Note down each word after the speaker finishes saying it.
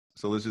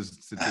So let's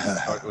just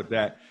start with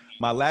that.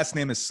 My last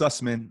name is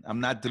Sussman.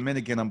 I'm not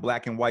Dominican. I'm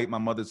black and white. My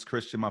mother's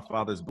Christian. My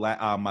father's black.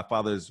 My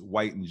father's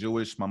white and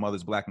Jewish. My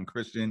mother's black and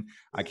Christian.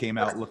 I came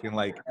out looking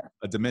like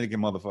a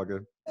Dominican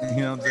motherfucker. You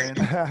know what I'm saying?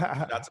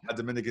 Shout out to my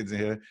Dominicans in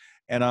here.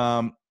 And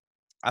I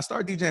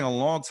started DJing a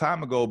long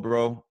time ago,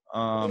 bro.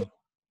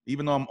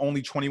 Even though I'm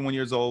only 21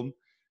 years old,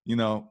 you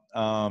know,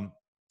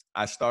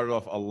 I started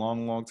off a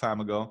long time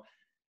ago.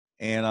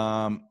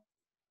 And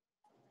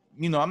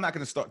you know, I'm not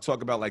going to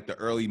talk about like the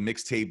early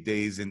mixtape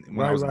days and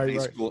when I was in high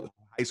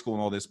school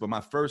and all this. But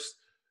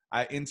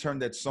I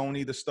interned at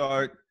Sony to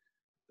start,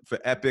 for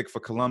Epic,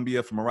 for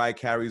Columbia, for Mariah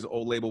Carey's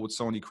old label with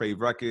Sony,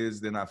 Crave Records.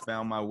 Then I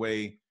found my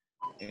way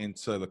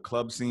into the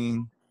club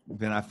scene.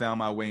 Then I found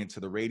my way into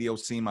the radio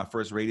scene. My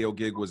first radio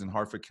gig was in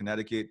Hartford,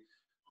 Connecticut,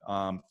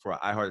 for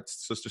iHeart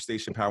sister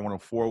station, Power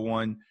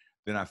 104.1.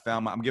 Then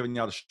I'm giving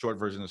y'all the short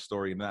version of the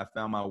story. And then I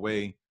found my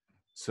way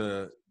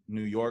to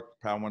New York,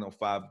 Power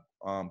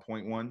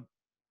 105.1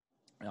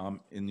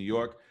 in New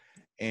York.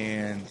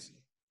 And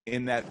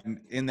in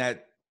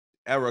that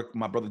era,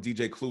 my brother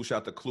DJ Clue, shout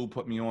out to Clue,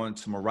 put me on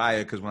to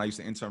Mariah, because when I used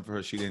to intern for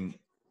her, she didn't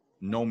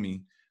know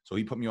me. So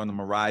he put me on to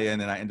Mariah, and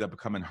then I ended up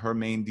becoming her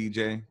main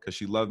DJ because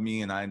she loved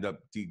me, and I ended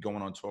up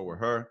going on tour with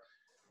her.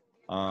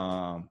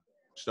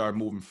 Started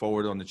moving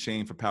forward on the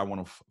chain for Power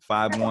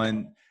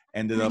 105.1.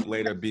 Ended up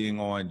later being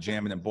on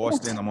Jammin' in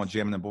Boston. I'm on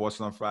Jammin' in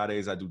Boston on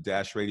Fridays. I do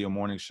Dash Radio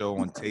Morning Show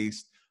on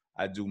Taste.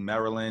 I do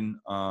Maryland,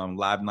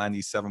 Live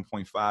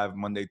 97.5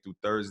 Monday through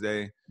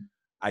Thursday.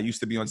 I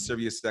used to be on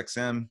Sirius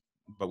XM,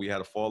 but we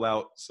had a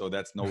fallout, so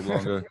that's no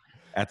longer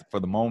for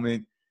the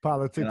moment.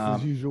 Politics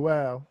as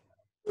usual.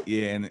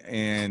 Yeah,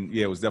 and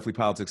yeah, it was definitely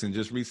politics. And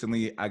just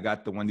recently, I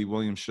got the Wendy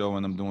Williams show,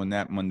 and I'm doing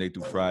that Monday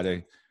through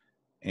Friday.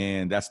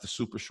 And that's the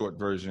super short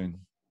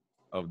version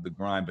of the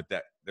grind, but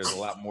there's a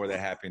lot more that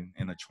happened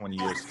in a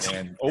 20-year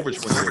span, over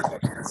 20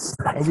 years.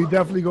 And we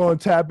definitely going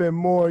to tap in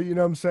more, you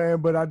know what I'm saying?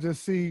 But I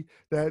just see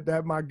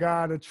that my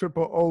guy, the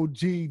triple OG,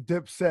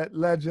 Dipset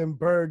legend,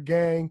 Bird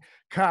Gang,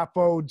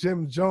 Capo,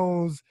 Jim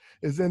Jones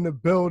is in the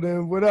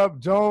building. What up,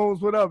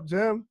 Jones? What up,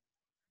 Jim?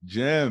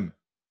 Jim.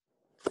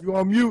 You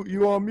on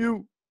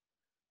mute.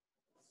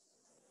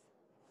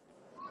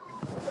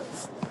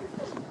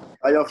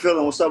 How y'all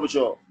feeling? What's up with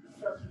y'all?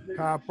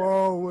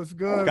 Capo, what's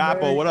good,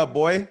 Capo, man? what up,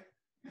 boy?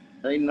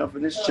 Ain't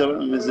nothing. Just chilling.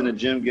 I'm just in the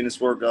gym getting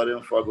this workout in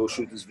before I go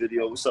shoot this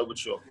video. What's up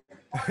with y'all?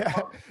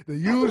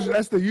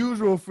 That's the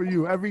usual for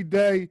you. Every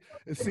day,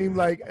 it seems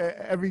like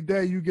every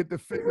day you get the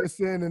fitness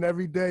in, and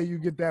every day you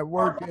get that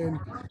work in,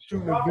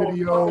 shooting a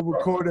video,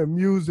 recording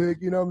music.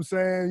 You know what I'm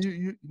saying?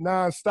 You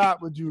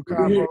non-stop with you,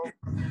 Capo.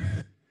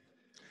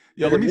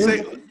 Yo, let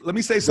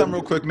me say something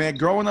real quick, man.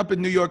 Growing up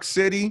in New York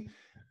City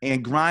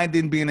and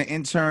grinding, being an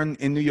intern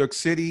in New York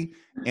City,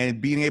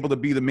 and being able to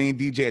be the main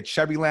DJ at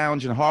Cherry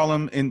Lounge in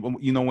Harlem, and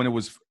you know when it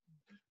was,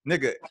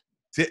 nigga,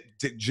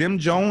 Jim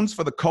Jones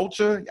for the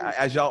culture,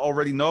 as y'all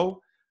already know.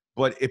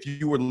 But if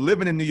you were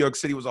living in New York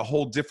City, it was a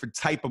whole different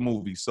type of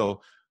movie.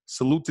 So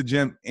salute to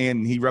Jim,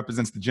 and he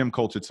represents the gym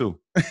culture too.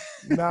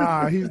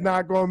 Nah, he's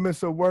not gonna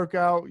miss a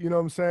workout. You know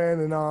what I'm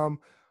saying? And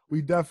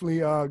we definitely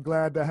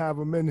glad to have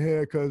him in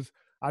here, because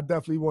I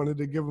definitely wanted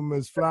to give him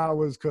his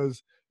flowers,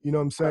 because you know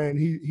what I'm saying,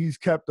 he's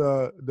kept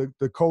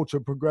the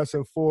culture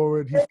progressing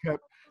forward. He's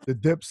kept the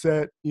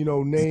Dipset, you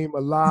know, name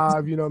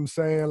alive. You know what I'm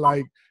saying?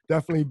 Like,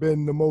 definitely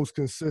been the most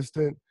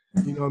consistent,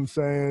 you know what I'm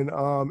saying,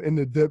 in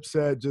the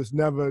Dipset, just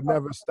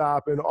never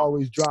stopping,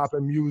 always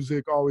dropping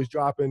music, always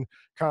dropping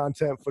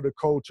content for the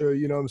culture,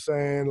 you know what I'm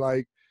saying?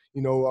 Like,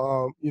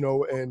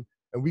 and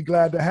we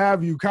glad to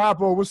have you.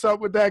 Capo, what's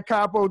up with that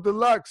Capo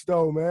Deluxe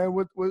though, man?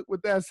 What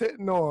that's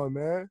hitting on,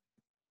 man?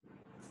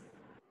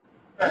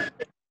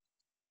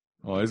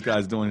 Oh, this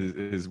guy's doing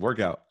his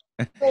workout.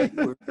 All right,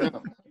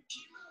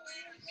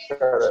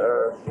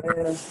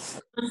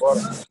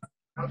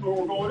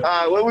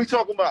 what are we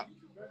talking about?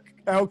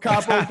 El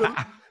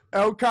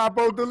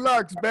Capo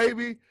Deluxe,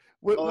 baby.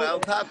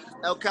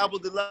 El Capo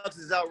Deluxe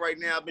is out right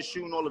now. I've been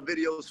shooting all the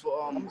videos for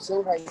all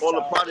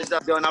the projects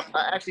I've done. I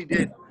actually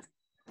did.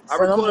 I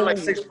recorded like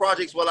 6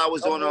 projects while I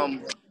was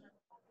on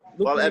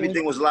while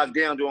everything was locked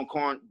down during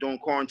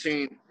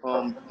quarantine,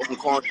 on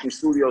quarantine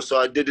studio. So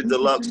I did the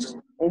deluxe.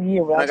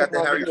 And I got the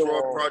Harry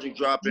Fraud project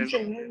dropping.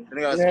 And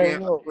I got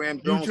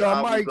Scram Jones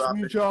album dropping.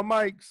 Mute your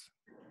mics.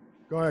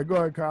 Go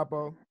ahead,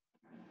 Capo.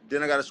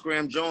 Then I got a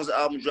Scram Jones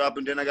album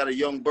dropping. Then I got a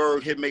Young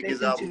Bird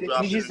Hitmakers album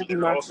dropping.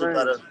 And I also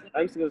got a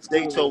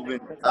Beethoven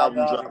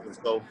album dropping.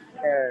 So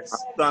I'm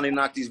trying to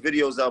knock these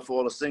videos out for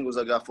all the singles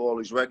I got for all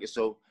these records.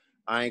 So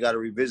I ain't got to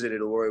revisit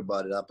it or worry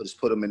about it. I just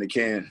put them in the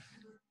can.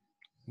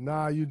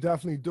 Nah, you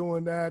definitely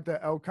doing that.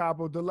 The El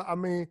Capo Deluxe. I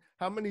mean,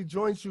 how many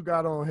joints you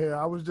got on here?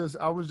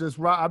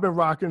 I've been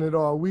rocking it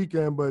all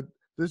weekend, but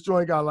this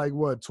joint got like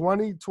what,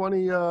 20?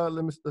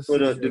 Let's so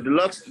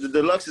the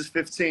deluxe is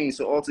 15.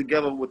 So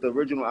altogether with the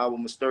original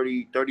album is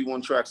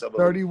 31 tracks. I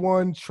believe.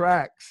 31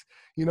 tracks.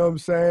 You know what I'm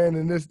saying?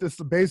 And this is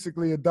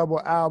basically a double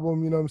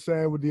album. You know what I'm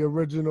saying? With the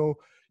original,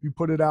 you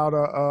put it out.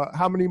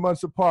 How many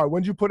months apart?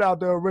 When did you put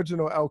out the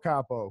original El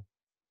Capo?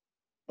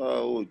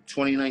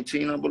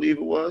 2019, I believe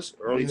it was,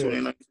 early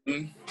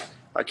 2019.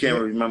 I can't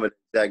remember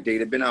the exact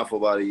date. It's been out for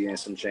about a year and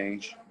some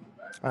change.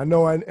 I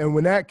know, and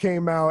when that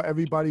came out,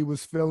 everybody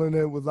was feeling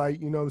it, was like,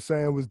 you know what I'm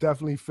saying, was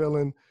definitely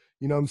feeling,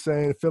 you know what I'm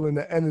saying, feeling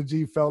the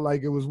energy, felt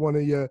like it was one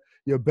of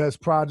your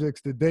best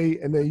projects to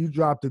date, and then you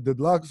dropped the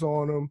deluxe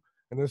on them,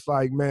 and it's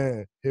like,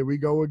 man, here we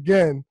go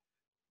again.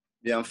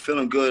 Yeah, I'm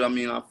feeling good. I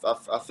mean, I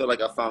feel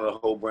like I found a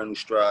whole brand new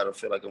stride. I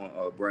feel like I'm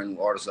a brand new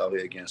artist out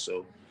here again,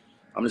 so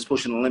I'm just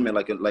pushing the limit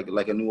like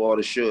a new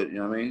artist should, you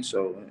know what I mean?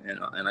 So,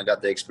 and I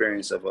got the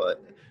experience of an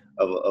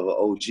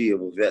OG,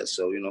 of a vet,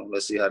 so, you know,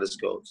 let's see how this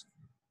goes.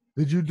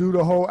 Did you do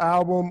the whole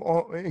album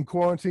in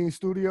Quarantine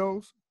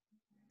Studios?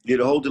 Yeah,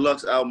 the whole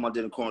deluxe album I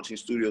did in Quarantine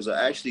Studios.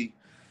 I actually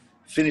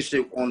finished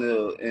it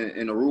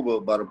in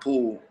Aruba by the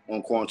pool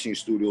on Quarantine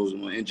Studios,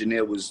 and my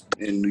engineer was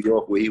in New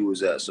York where he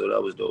was at, so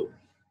that was dope.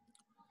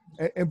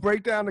 And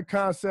break down the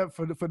concept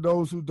for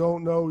those who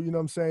don't know, you know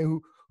what I'm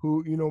saying,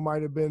 who you know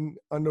might have been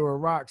under a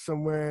rock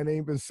somewhere and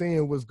ain't been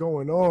seeing what's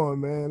going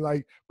on, man.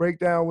 Like, break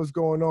down what's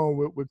going on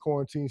with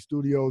Quarantine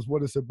Studios,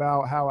 what it's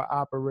about, how it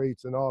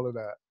operates, and all of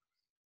that.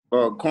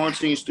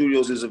 Quarantine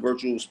Studios is a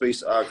virtual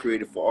space I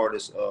created for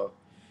artists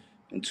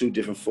in two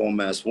different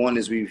formats. One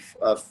is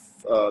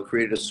I've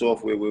created a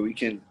software where we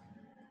can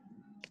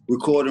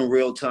record in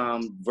real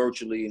time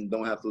virtually and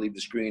don't have to leave the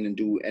screen and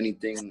do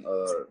anything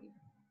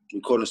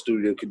recording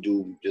studio could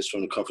do just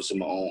from the comforts of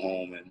my own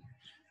home, and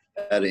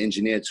add an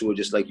engineer to it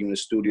just like you in the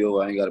studio.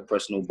 I ain't got to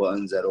press no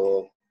buttons at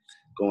all.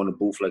 Go in the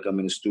booth like I'm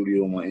in the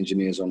studio, my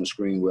engineer's on the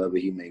screen wherever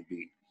he may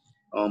be.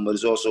 But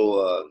it's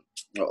also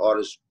an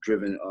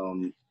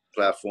artist-driven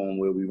platform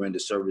where we render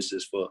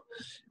services for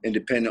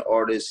independent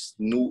artists,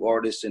 new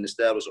artists, and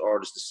established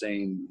artists the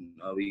same.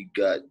 We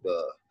got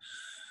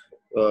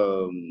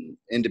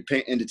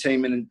independent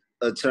entertainment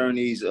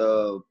attorneys,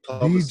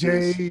 publicists,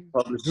 DJs,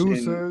 publishing,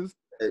 producers,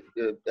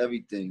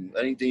 everything.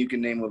 Anything you can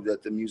name of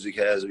that the music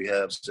has, we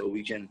have. So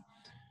we can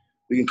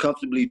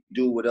comfortably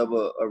do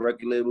whatever a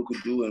record label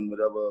could do and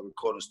whatever a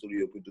recording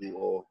studio could do,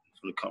 all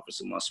from the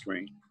comforts of my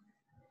screen.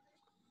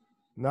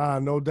 Nah,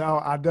 no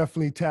doubt. I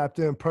definitely tapped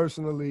in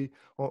personally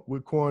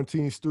with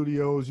Quarantine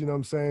Studios. You know what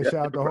I'm saying? Yeah,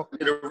 shout out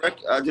to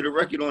I did a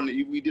record on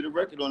it. We did a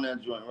record on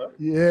that joint, right?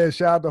 Yeah,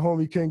 shout out to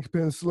homie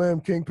Kingpin Slim.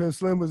 Kingpin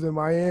Slim was in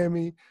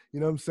Miami. You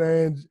know what I'm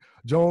saying?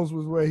 Jones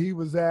was where he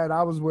was at.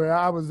 I was where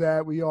I was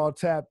at. We all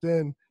tapped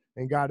in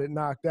and got it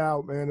knocked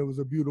out, man. It was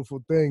a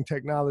beautiful thing.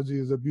 Technology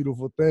is a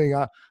beautiful thing.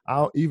 I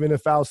even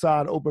if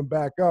outside open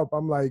back up,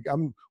 I'm like,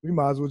 we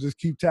might as well just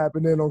keep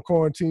tapping in on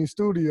Quarantine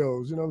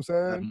Studios. You know what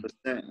I'm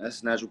saying?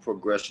 That's natural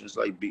progression. It's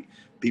like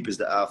beep is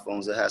the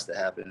iPhones. It has to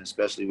happen,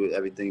 especially with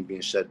everything being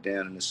shut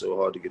down and it's so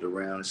hard to get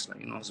around. It's like,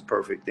 you know, it's a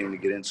perfect thing to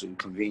get into,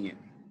 convenient.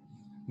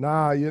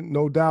 Nah,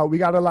 no doubt. We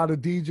got a lot of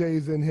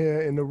DJs in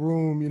here in the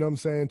room, you know what I'm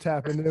saying,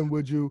 tapping in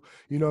with you,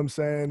 you know what I'm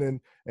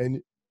saying,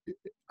 and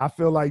I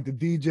feel like the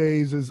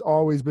DJs has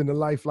always been the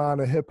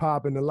lifeline of hip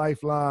hop and the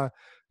lifeline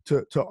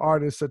to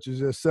artists such as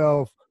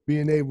yourself,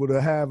 being able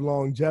to have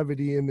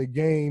longevity in the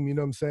game, you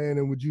know what I'm saying?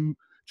 And with you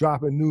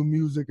dropping new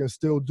music and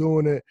still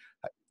doing it,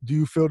 do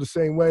you feel the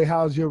same way?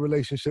 How's your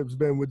relationships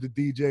been with the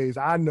DJs?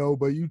 I know,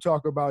 but you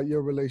talk about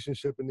your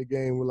relationship in the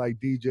game with like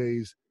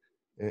DJs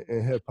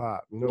and hip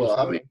hop. You know what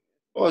I'm saying?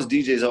 Well, as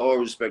DJs, I always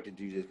respected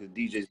DJs because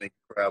DJs make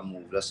the crowd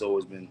move. That's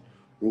always been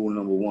rule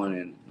number one.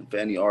 And for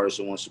any artist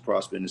who wants to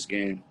prosper in this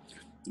game,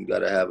 you got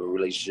to have a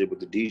relationship with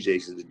the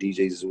DJs, and the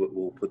DJs is what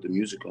will put the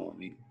music on.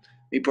 Me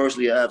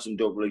personally, I have some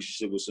dope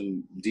relationship with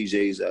some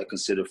DJs I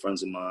consider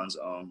friends of mine.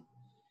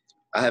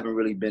 I haven't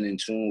really been in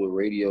tune with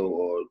radio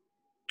or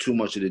too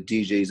much of the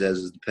DJs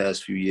as the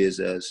past few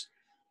years as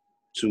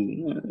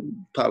to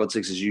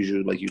politics as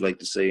usual, like you like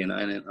to say. And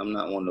I'm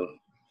not one to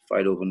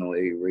fight over no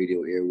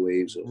radio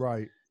airwaves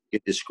or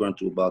get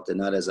disgruntled about that.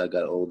 Not as I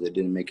got older, it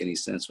didn't make any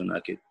sense when I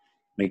could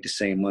make the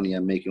same money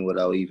I'm making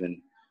without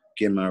even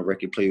getting my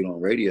record played on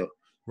radio.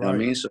 You know what I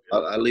mean? So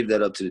I leave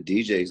that up to the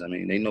DJs. I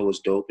mean, they know it's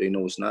dope. They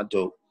know it's not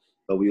dope.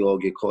 But we all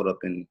get caught up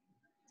in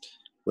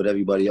what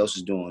everybody else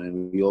is doing.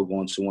 And we all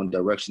go into one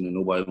direction and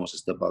nobody wants to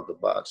step out the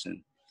box.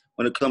 And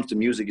when it comes to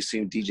music, it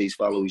seems DJs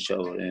follow each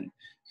other. And it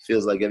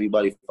feels like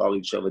everybody follow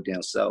each other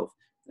down south.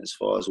 As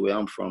far as where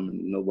I'm from,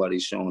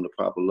 nobody's showing the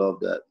proper love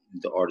that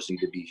the artists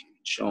need to be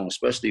shown,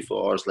 especially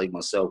for artists like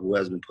myself who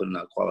has been putting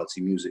out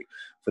quality music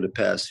for the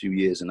past few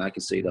years. And I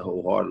can say that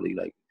wholeheartedly.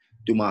 Like,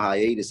 through my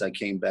hiatus, I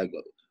came back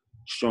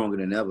stronger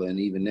than ever. And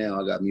even now,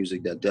 I got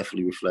music that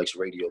definitely reflects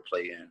radio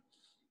play. And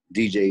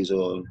DJs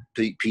or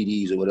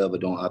PDs or whatever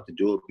don't have to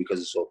do it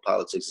because it's all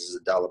politics. There's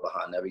a dollar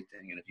behind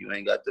everything. And if you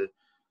ain't got the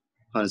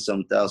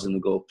 100-some thousand to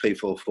go pay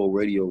for a full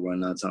radio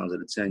run, 9 times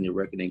out of 10, your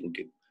record ain't going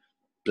to get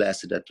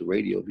blasted at the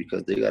radio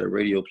because they got a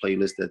radio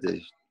playlist that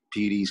the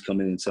PDs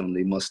come in and tell them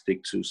they must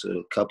stick to. So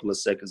a couple of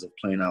seconds of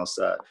playing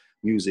outside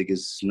music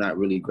is not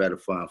really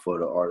gratifying for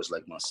the artist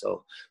like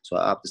myself. So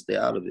I opt to stay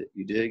out of it,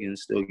 you dig, and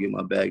still get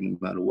my bag no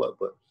matter what.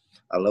 But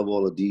I love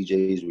all the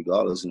DJs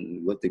regardless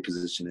and what their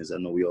position is. I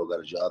know we all got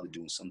a job to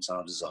do, and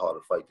sometimes it's a harder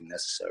fight than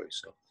necessary.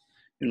 So,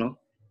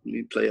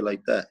 we play it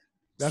like that.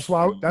 That's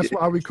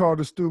why we call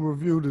the Stu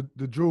Review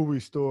the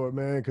jewelry store,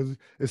 man, because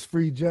it's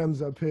free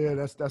gems up here.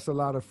 That's a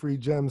lot of free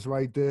gems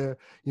right there.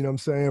 You know what I'm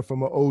saying?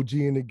 From an OG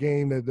in the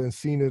game that done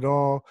seen it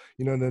all,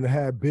 you know, then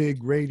had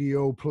big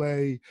radio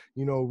play,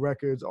 you know,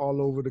 records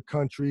all over the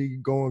country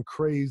going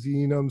crazy,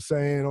 you know what I'm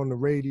saying, on the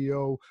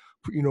radio,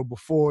 you know,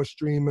 before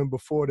streaming,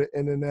 before the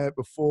internet,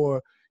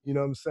 before, you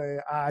know what I'm saying,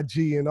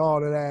 IG and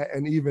all of that,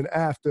 and even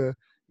after,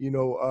 you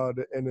know,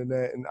 the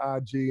internet and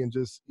IG and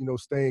just, you know,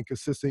 staying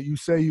consistent. You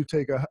say you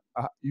took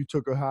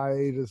a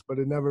hiatus, but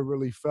it never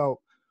really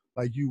felt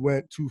like you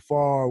went too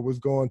far or was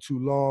going too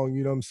long,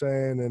 you know what I'm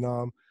saying?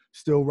 And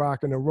still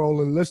rocking and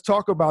rolling. Let's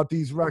talk about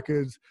these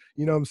records,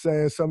 you know what I'm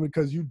saying?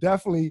 Because you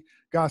definitely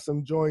got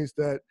some joints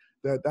that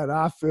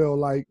I feel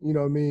like, you know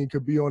what I mean,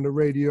 could be on the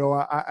radio.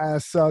 I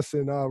asked Suss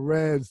and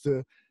Reddz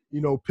to, you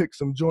know, pick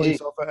some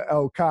joints off of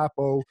El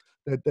Capo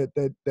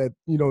that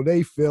you know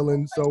they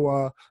feeling.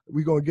 So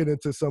we're gonna get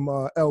into some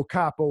El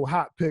Capo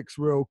hot picks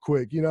real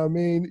quick. You know what I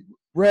mean?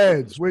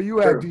 Reddz, where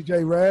you at,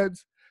 DJ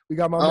Reddz? We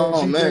got my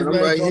man DJ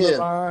Reddz right on here. the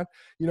line.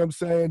 You know what I'm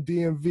saying?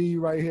 DMV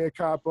right here,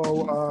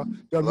 Capo.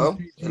 Hello?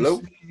 WPGC.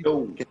 Hello?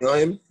 Can you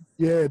hear me?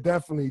 Yeah,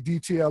 definitely.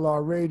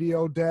 DTLR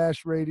radio,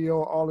 Dash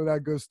radio, all of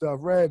that good stuff.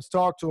 Reddz,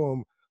 talk to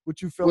him.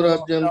 What you feeling?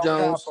 What up, Jim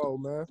Jones? Capo,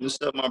 man?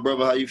 What's up, my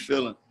brother? How you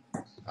feeling?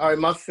 All right,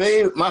 my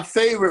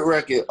favorite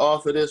record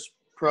off of this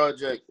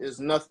project is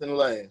Nothing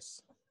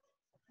Lasts.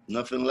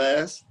 Nothing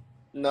last?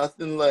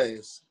 Nothing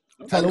Lasts.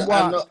 Tell him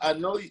why.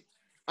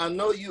 I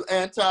know you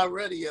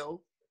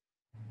anti-radio,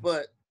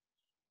 but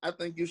I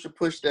think you should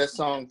push that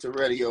song to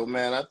radio,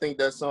 man. I think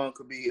that song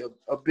could be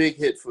a big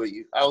hit for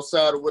you.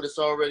 Outside of what it's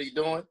already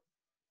doing,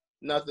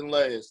 Nothing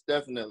Lasts,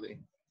 definitely.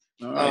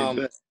 All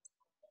right,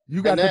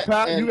 you got the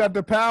power. You got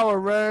the power,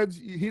 Reddz.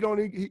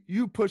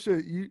 You push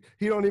it.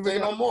 He don't even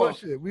no more.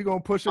 push it. We gonna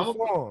push it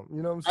for him.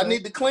 You know what I'm saying? I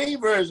need the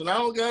clean version. I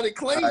don't got it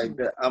clean.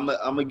 Right, I'm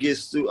gonna get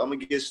Stu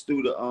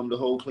the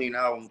whole clean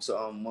album to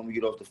when we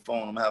get off the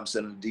phone. I'm gonna have him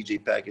send him the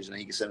DJ package and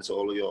he can send it to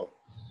all of y'all.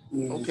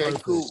 Okay,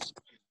 cool.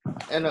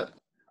 And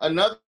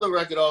another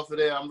record off of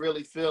there I'm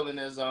really feeling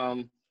is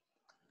I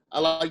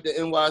like the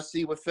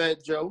NYC with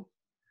Fat Joe.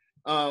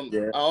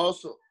 I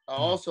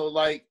also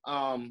like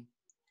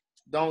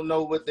Don't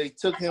Know What They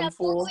Took Him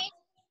For.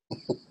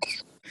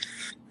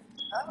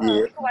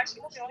 Yeah.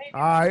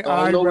 All right,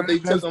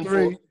 that's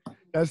three.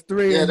 That's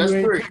three. Yeah, and that's you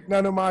ain't three. picked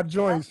none of my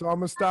joints, so I'm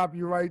gonna stop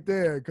you right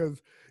there,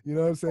 because you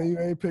know what I'm saying. You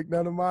ain't picked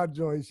none of my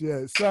joints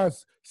yet.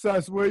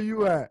 Suss, where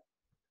you at?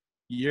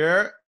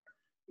 Yeah.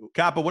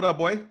 Capo, what up,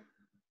 boy?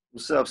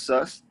 What's up,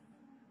 Suss?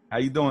 How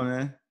you doing,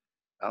 man?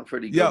 I'm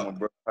pretty good, my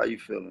bro. How you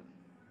feeling?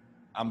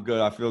 I'm good.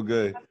 I feel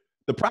good.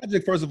 The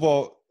project, first of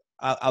all,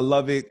 I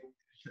love it.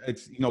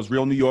 It's, you know, it's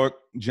real New York.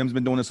 Jim's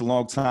been doing this a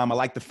long time. I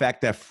like the fact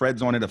that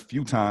Fred's on it a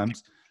few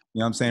times. You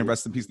know what I'm saying?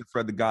 Rest in peace to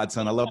Fred the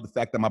Godson. I love the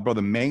fact that my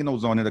brother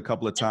Mano's on it a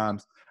couple of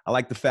times. I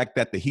like the fact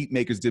that the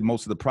Heatmakers did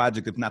most of the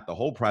project, if not the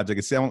whole project.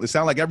 It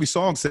sound like every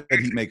song said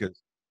Heatmakers.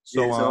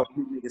 So, it's all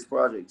Heatmakers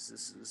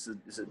projects.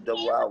 It's a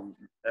double album.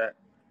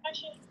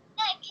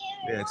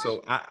 Yeah,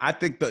 so I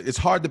think that it's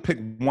hard to pick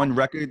one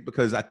record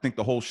because I think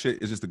the whole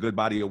shit is just a good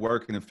body of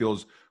work and it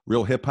feels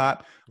real hip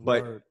hop.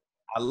 But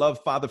I love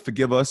Father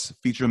Forgive Us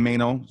featuring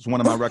Mano. It's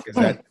one of my records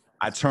that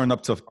I turn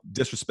up to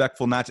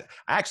Disrespectful. I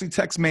actually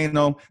text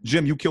Mano,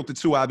 Jim, you killed it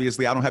too,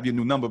 obviously. I don't have your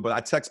new number, but I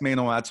text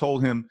Mano and I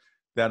told him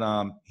that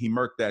he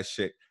murked that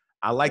shit.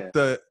 I like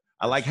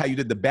how you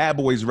did the Bad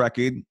Boys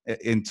record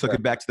and took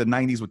it back to the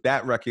 90s with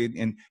that record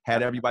and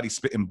had everybody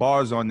spitting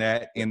bars on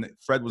that, and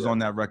Fred was on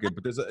that record.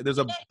 But there's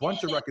a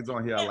bunch of records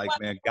on here I like,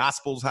 man.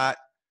 Gospel's hot.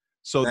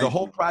 So the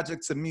whole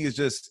project to me is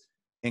just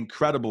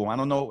incredible. I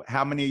don't know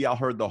how many of y'all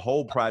heard the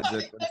whole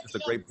project, but it's just a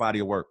great body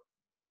of work.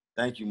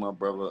 Thank you, my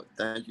brother.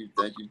 Thank you.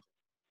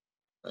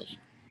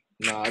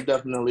 No, I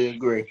definitely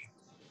agree.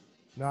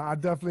 No, I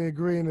definitely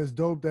agree, and it's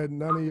dope that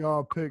none of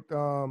y'all picked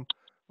none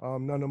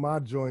of my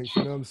joints.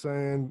 You know what I'm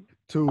saying?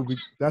 Too.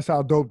 That's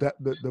how dope that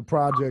the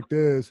project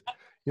is.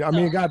 You know, I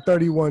mean, it got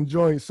 31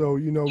 joints, so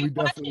you know we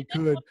definitely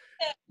could,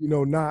 you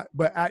know, not.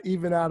 But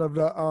even out of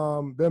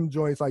the them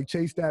joints, like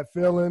Chase That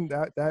Feeling,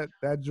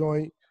 that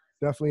joint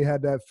definitely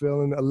had that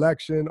feeling.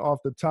 Election off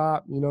the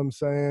top, you know what I'm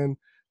saying?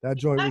 That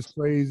joint was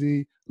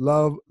crazy.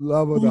 Love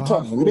of the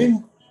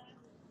Hustle.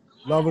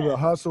 Love of the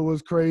Hustle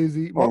was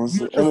crazy.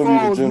 Mute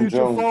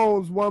your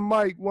phones. One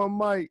mic.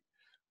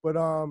 But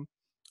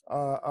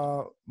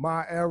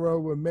My Era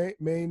with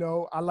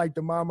Mano. I like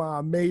the Mama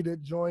I Made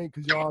It joint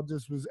because y'all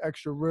just was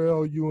extra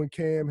real. You and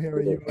Cam,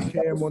 hearing you and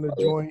Cam on the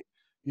joint,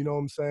 you know what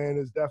I'm saying,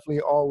 is definitely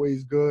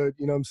always good.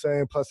 You know what I'm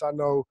saying? Plus I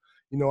know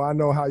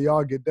how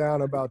y'all get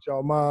down about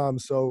y'all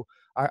moms. So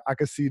I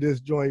could see this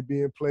joint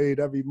being played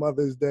every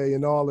Mother's Day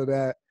and all of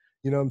that.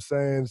 You know what I'm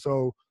saying?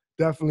 So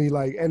definitely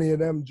like any of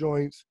them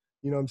joints,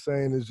 you know what I'm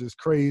saying, is just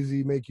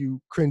crazy, make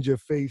you cringe your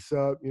face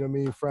up, you know what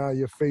I mean, frown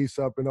your face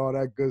up and all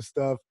that good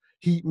stuff.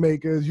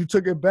 Heatmakers, you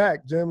took it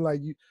back, Jim.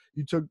 Like you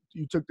took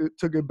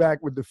it back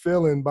with the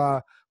feeling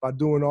by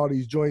doing all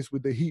these joints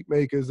with the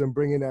Heatmakers and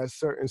bringing that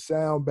certain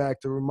sound back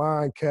to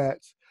remind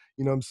cats,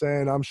 You know what I'm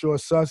saying? I'm sure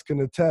Sus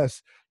can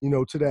attest, you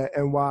know, to that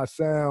NY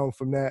sound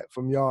from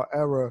y'all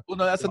era. Well,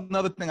 no, that's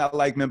another thing I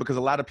like, man, because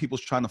a lot of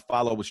people's trying to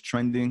follow what's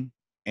trending,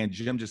 and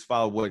Jim just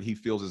followed what he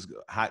feels is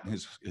hot in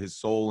his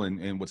soul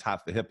and what's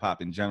hot for hip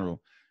hop in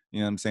general. You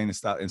know what I'm saying?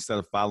 Instead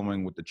of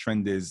following what the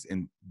trend is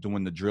and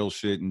doing the drill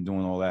shit and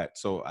doing all that.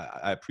 So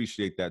I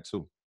appreciate that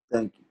too.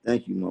 Thank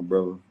you, my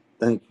brother.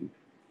 Thank you.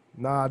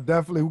 Nah,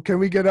 definitely. Can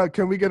we get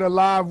a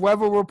live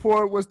weather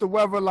report? What's the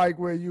weather like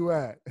where you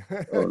at?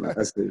 Oh, no,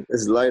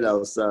 it's light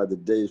outside. The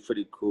day is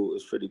pretty cool.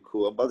 It's pretty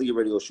cool. I'm about to get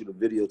ready to go shoot a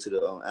video to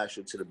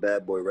the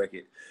Bad Boy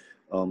record.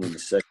 In a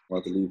second, I'm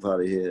about to leave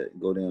out of here,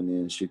 go down there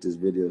and shoot this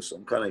video. So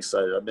I'm kind of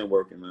excited. I've been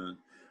working, man.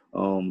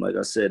 Like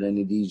I said,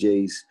 any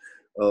DJs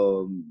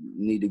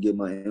need to get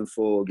my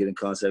info or get in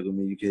contact with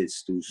me, you can hit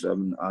Stu. So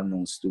I've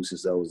known Stu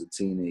since I was a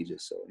teenager.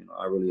 So, you know,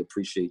 I really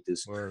appreciate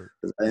this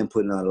because I am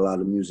putting out a lot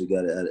of music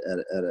at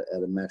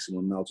a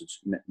maximum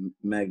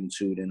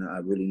magnitude, and I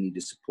really need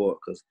the support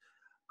because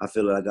I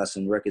feel like I got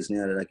some records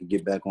now that I could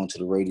get back onto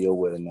the radio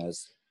with. And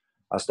as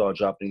I start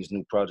dropping these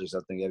new projects,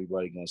 I think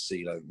everybody gonna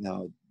see, like, you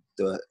know,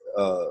 the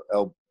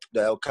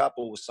El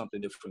Capo was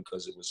something different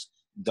because it was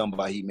done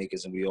by heat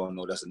makers, and we all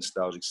know that's a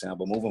nostalgic sound.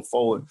 But moving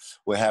forward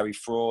with Harry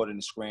Fraud and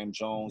the Scram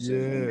Jones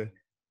and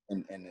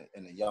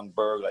the Young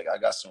Berg, like, I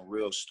got some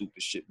real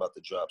stupid shit about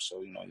to drop.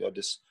 So, you know, y'all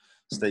just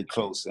stay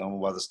close. I'm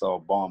about to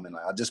start bombing.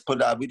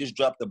 We just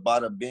dropped the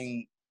Bada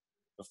Bing,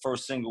 the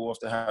first single off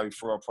the Harry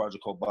Fraud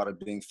project called Bada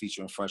Bing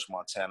featuring French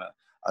Montana.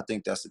 I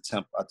think that's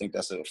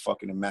a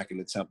fucking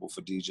immaculate temple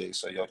for DJs.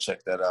 So y'all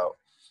check that out.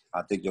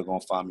 I think you're gonna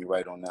find me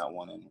right on that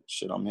one, and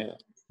shit, I'm here.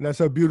 And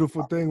that's a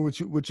beautiful thing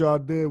what y'all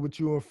did, what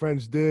you and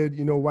French did,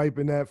 you know,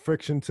 wiping that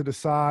friction to the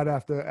side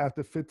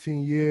after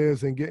 15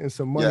 years and getting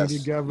some money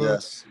together.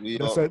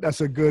 Yes, that's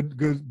a good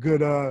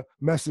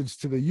message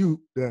to the youth,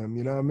 them,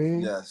 you know what I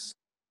mean? Yes.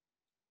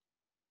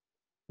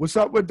 What's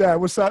up with that?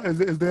 What's up?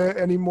 Is there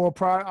any more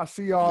prior? I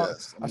see y'all.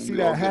 Yes. I see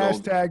that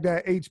hashtag,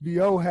 that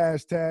HBO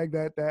hashtag,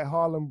 that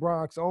Harlem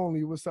Bronx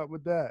only. What's up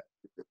with that?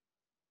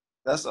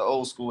 That's an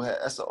old school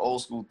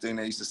thing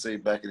they used to say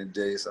back in the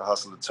day. It's a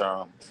hustler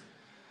term.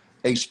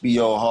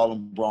 HBO,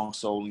 Harlem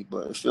Bronx only,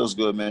 but it feels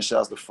good, man.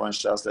 Shouts to French,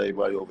 shouts to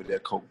everybody over there,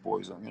 Coke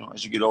Boys. You know,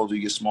 as you get older,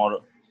 you get smarter.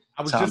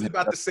 I was just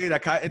about to say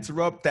that. Can I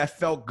interrupt? That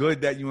felt good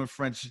that you and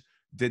French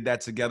did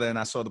that together, and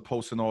I saw the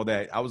post and all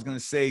that. I was gonna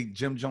say,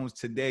 Jim Jones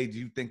today. Do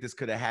you think this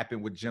could have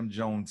happened with Jim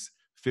Jones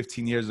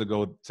 15 years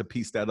ago to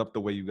piece that up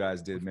the way you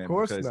guys did, man? Of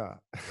course not.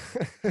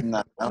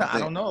 I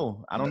don't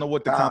know. I don't know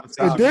what the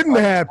conversation. It didn't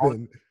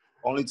happen.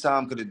 Only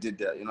time could have did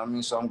that. You know what I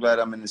mean? So I'm glad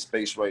I'm in the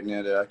space right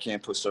now that I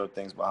can't put certain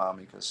things behind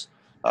me because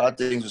a lot of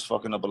things was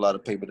fucking up a lot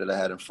of paper that I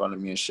had in front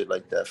of me and shit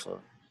like that for,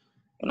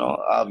 you know,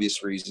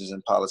 obvious reasons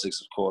and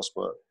politics, of course.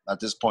 But at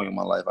this point in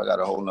my life, I got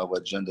a whole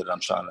nother agenda that I'm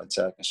trying to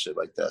attack and shit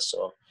like that.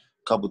 So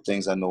a couple of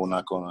things I know are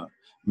not going to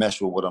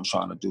mess with what I'm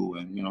trying to do.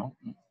 And, you know.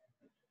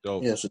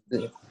 Dope. Yes.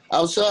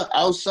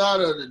 Outside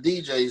of the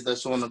DJs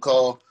that's on the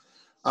call,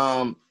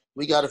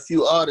 we got a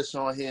few artists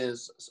on here,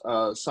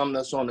 some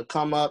that's on the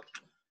come up.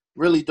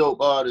 Really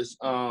dope artists.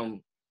 I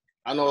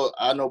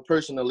know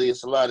personally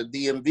it's a lot of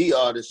DMV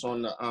artists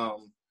on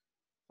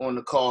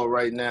the call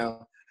right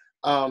now.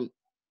 How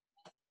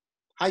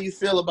you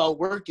feel about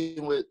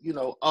working with, you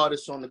know,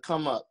 artists on the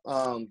come up,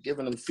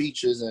 giving them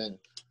features and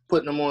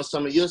putting them on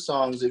some of your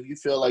songs if you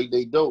feel like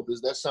they dope?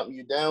 Is that something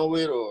you down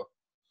with, or?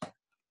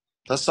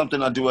 That's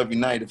something I do every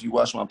night. If you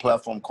watch my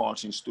platform,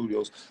 Quarantine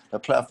Studios,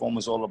 that platform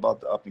is all about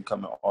the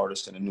up-and-coming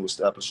artists and the new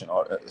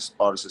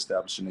artists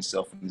establishing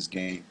themselves in this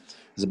game.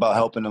 It's about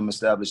helping them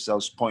establish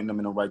themselves, pointing them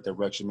in the right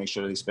direction, make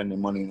sure that they spend their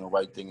money on the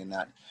right thing and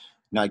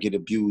not get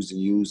abused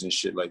and used and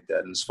shit like that.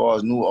 And as far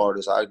as new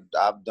artists,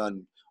 I've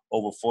done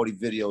over 40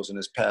 videos in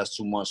this past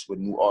 2 months with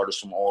new artists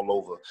from all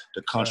over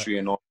the country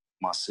and all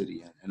my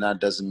city. And that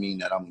doesn't mean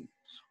that I'm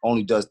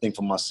only does things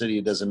for my city.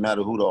 It doesn't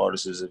matter who the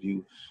artist is. If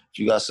you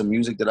got some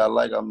music that I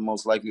like, I'm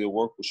most likely to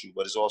work with you.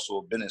 But it's also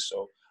a business,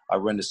 so I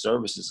render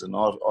services, and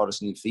all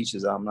artists need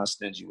features. I'm not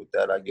stingy with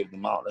that. I give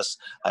them out.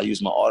 I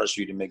use my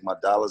artistry to make my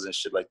dollars and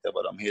shit like that.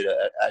 But I'm here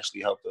to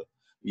actually help the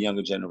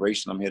younger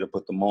generation. I'm here to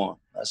put them on.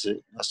 That's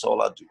it. That's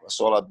all I do.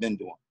 That's all I've been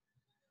doing.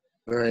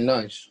 Very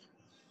nice.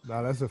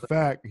 No, that's a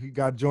fact. He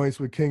got joints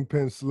with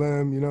Kingpin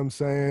Slim, you know what I'm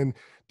saying?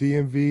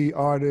 DMV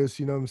artists,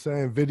 you know what I'm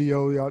saying?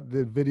 Y'all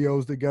did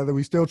videos together.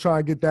 We still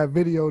trying to get that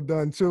video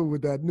done too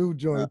with that new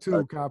joint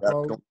too,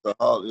 Capo.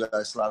 You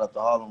gotta slide up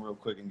to Harlem real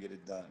quick and get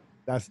it done.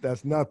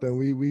 That's nothing.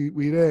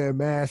 We there,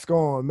 mask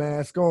on,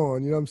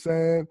 you know what I'm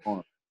saying?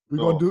 We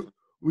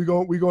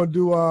gonna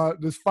do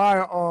this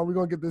firearm. We're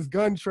gonna get this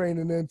gun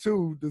training in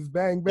too. This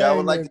bang bang. Yeah, I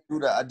would like to do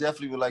that. I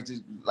definitely would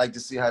like to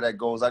see how that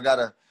goes. I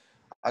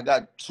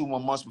got 2 more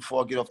months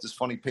before I get off this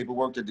funny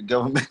paperwork that the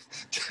government,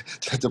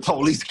 that the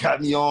police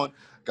got me on.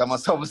 Got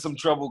myself in some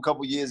trouble a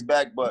couple years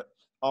back, but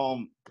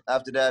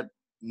after that,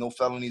 no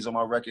felonies on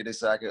my record. They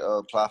said I could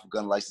apply for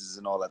gun licenses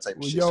and all that type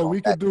of shit. Yo, So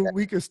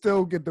we could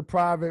still get the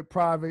private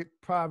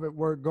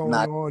work going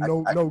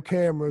on. No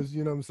cameras,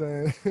 you know what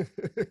I'm saying?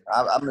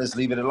 I'm gonna just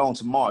leave it alone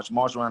to March.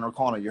 March around the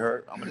corner, you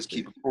heard? I'm gonna just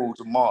keep it cool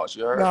to March,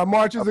 you heard? Nah,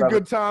 March is a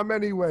good time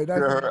anyway. You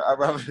heard?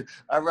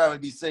 I'd rather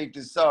be safe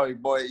than sorry,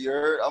 boy. You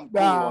heard? I'm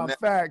cool on that.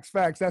 Facts.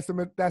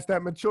 That's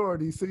that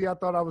maturity. See, I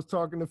thought I was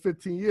talking to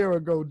 15 years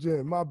ago,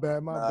 Jim. My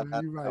bad.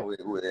 You're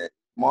right.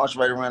 March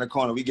right around the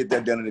corner. We get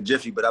that done in a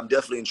jiffy, but I'm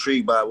definitely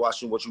intrigued by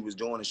watching what you was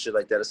doing and shit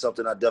like that. It's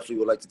something I definitely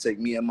would like to take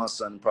me and my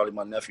son and probably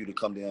my nephew to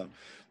come down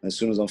as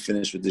soon as I'm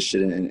finished with this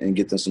shit and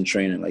get them some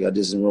training. Like, I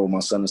just enrolled my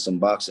son in some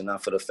boxing,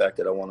 not for the fact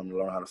that I want him to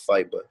learn how to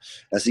fight, but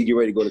as he get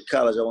ready to go to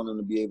college, I want him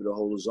to be able to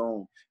hold his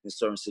own in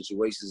certain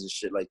situations and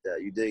shit like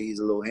that. You dig? He's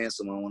a little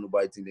handsome. I don't want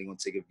nobody to think they're going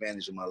to take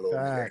advantage of my little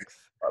nigga.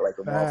 I like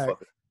a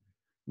motherfucker.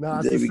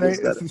 Nah,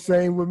 it's the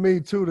same with me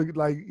too.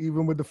 Like,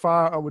 even with the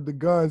fire, with the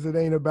guns, it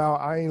ain't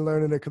about, I ain't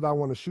learning it because I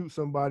want to shoot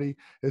somebody.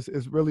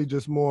 It's really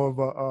just more of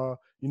a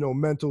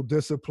mental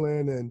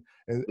discipline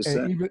and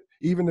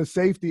even the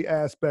safety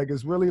aspect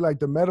is really like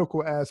the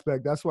medical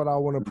aspect. That's what I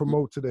want to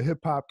promote to the hip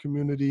hop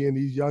community and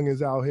these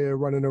youngins out here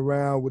running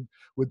around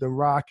with them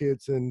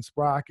rockets and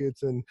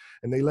sprockets and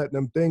they letting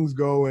them things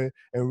go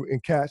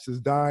and cats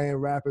is dying,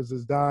 rappers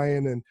is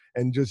dying,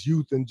 and just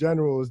youth in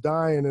general is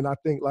dying. And I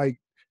think, like,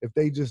 if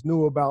they just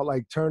knew about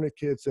like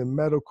tourniquets and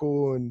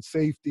medical and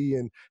safety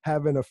and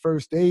having a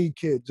first aid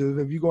kit, just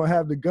if you're going to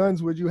have the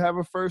guns with you, have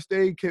a first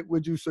aid kit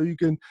with you so you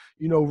can,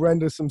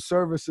 render some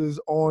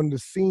services on the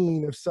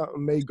scene. If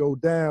something may go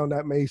down,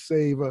 that may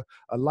save a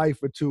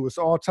life or two. It's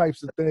all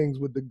types of things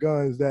with the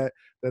guns that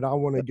I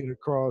want to get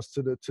across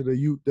to the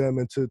youth them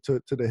and to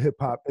the hip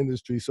hop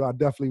industry. So I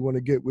definitely want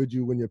to get with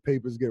you when your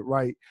papers get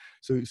right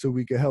so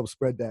we can help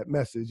spread that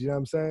message. You know what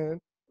I'm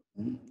saying?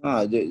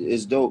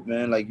 It's dope,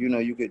 man. Like,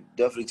 you could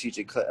definitely teach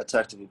a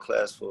tactical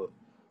class for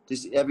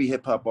just every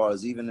hip hop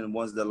artist, even the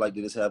ones that like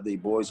to just have their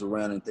boys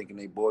around and thinking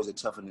their boys are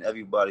tougher than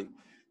everybody.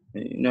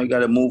 And, you got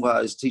to move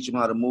teach them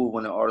how to move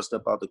when the artists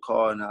step out the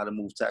car and how to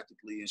move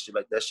tactically and shit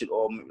like that.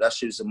 That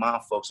shit is a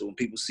mind fuck. So when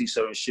people see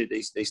certain shit,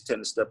 they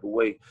tend to step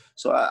away.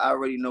 So I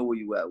already know where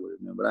you at with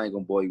it, man. But I ain't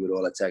gonna bore you with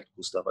all that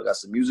tactical stuff. I got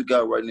some music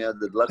out right now.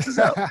 The Deluxe is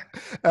out.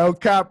 El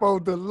Capo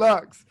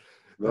Deluxe.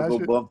 Go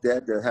bump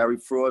that. The Harry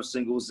Fraud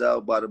singles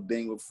out by the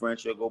Bing with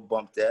French. You'll go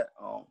bump that.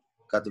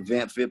 Got the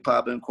Vamp Fit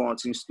popping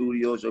Quarantine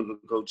Studios. You'll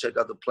go check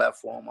out the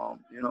platform.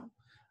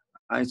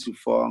 I ain't too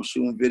far. I'm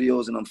shooting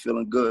videos and I'm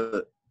feeling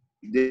good.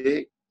 You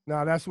dig?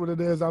 Nah, that's what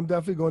it is. I'm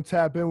definitely gonna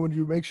tap in with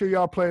you. Make sure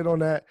y'all play it on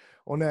that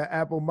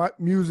Apple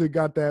Music.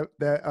 Got that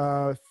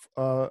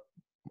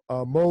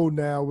mode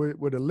now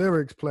where the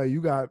lyrics play. You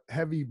got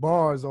heavy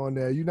bars on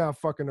there. You're not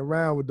fucking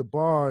around with the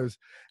bars.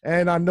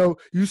 And I know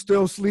you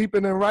still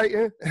sleeping and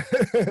writing.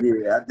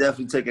 Yeah, I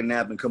definitely take a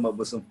nap and come up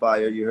with some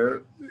fire. You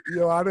heard?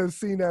 Yo, I done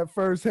seen that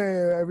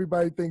firsthand.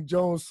 Everybody think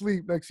Jones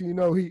sleep. Next thing you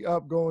know, he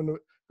up going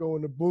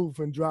to booth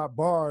and drop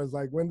bars.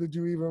 Like, when did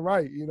you even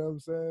write? You know what I'm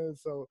saying?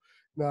 So,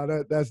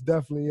 no, that's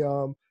definitely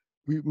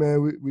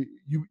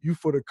you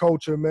for the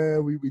culture,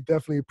 man. We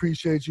definitely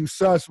appreciate you.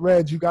 Sus,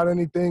 Reddz, you got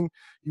anything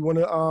you want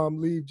to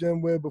leave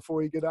Jim with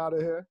before he get out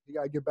of here? You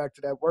got to get back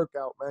to that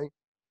workout, man.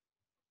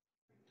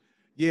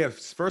 Yeah,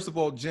 first of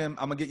all, Jim,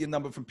 I'm going to get your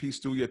number from P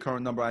Stu, your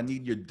current number. I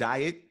need your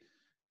diet.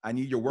 I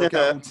need your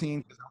workout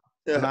routine.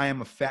 And I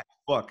am a fat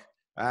fuck.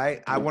 All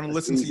right? I want to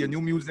listen to your new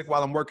music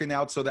while I'm working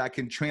out so that I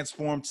can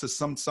transform to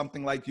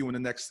something like you in the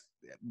next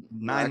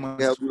 9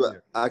 months.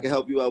 I can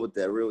help you out with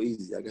that real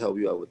easy. I can help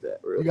you out with that.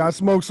 You got to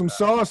smoke some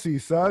saucy,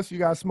 Sus. You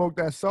got to smoke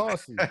that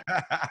saucy.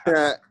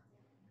 Yeah,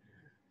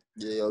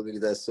 y'all get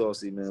that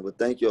saucy, man. But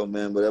thank y'all,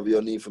 man. Whatever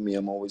y'all need from me,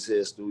 I'm always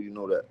here, Stu. You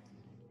know that.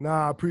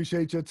 Nah, I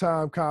appreciate your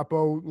time,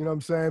 Capo. You know what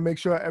I'm saying? Make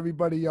sure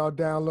everybody, y'all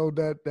download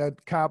that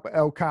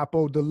El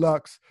Capo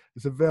Deluxe.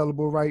 It's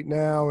available right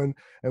now, and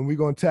we're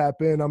going to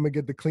tap in. I'm going to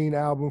get the clean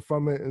album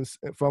from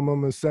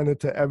him and send it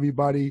to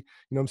everybody. You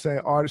know what I'm saying?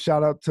 Artist,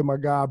 shout out to my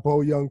guy,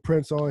 Bo Young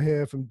Prince on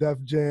here from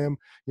Def Jam.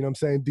 You know what I'm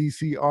saying?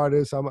 DC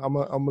artist. I'm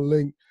going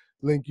to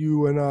link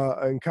you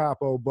and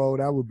Capo, Bo.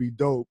 That would be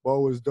dope.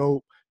 Bo is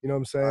dope. You know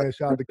what I'm saying?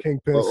 Shout out to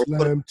Kingpin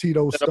Slim,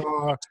 Tito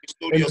Star,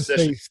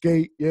 Interstate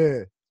Skate. Yeah,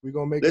 we're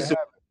going to make it happen.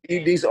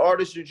 These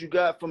artists that you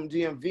got from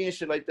DMV and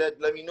shit like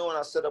that, let me know and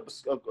I'll set up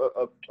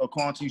a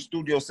quarantine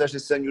studio session,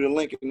 send you the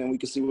link, and then we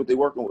can see what they're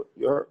working with.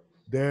 You heard?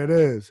 There it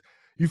is.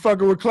 You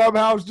fucking with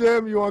Clubhouse,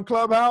 Jim? You on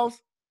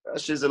Clubhouse? That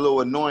shit's a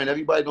little annoying.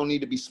 Everybody don't need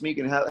to be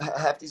speaking.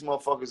 Half these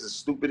motherfuckers are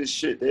stupid as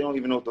shit. They don't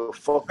even know what the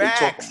fuck they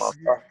talking about.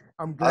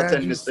 I'm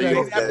glad you say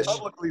that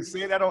publicly.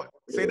 Say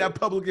that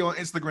publicly on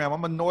Instagram.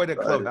 I'm annoyed at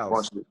Clubhouse.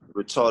 Bunch of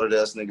retarded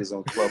ass niggas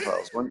on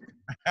Clubhouse.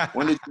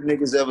 When did you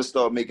niggas ever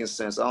start making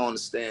sense? I don't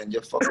understand.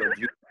 Your fucking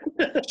view.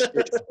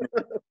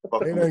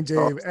 They done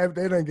gave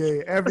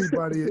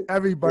everybody a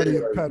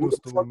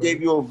pedestal. Who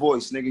gave you a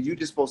voice, nigga? You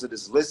just supposed to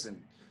just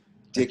listen,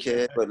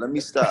 dickhead. But let me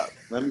stop.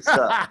 I'm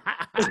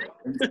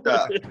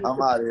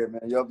out of here,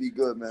 man. Y'all be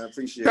good, man.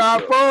 Appreciate it.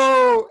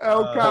 Capo,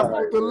 El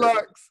Capo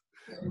Deluxe.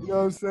 You know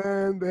what I'm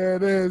saying? There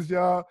it is,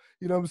 y'all.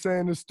 You know what I'm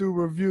saying? The Stu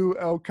Review,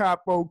 El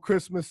Capo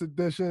Christmas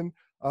edition.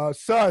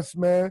 Sus,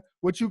 man,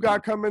 what you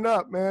got coming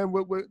up, man?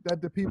 What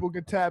that the people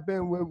can tap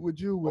in with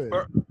you with?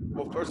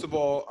 Well, first of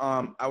all,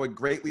 I would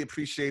greatly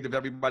appreciate if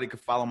everybody could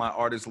follow my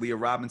artist, Leah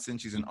Robinson.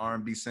 She's an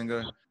R&B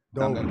singer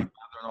that I'm going to be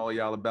bothering all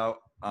y'all about.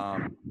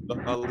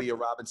 Leah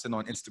Robinson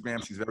on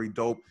Instagram. She's very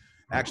dope.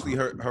 Actually,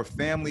 her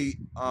family,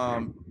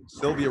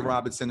 Sylvia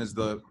Robinson is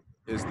the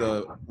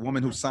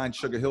woman who signed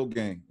Sugar Hill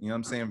Gang. You know what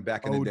I'm saying?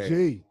 Back in the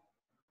day.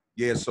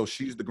 Yeah, so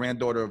she's the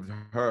granddaughter of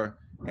her,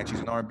 and she's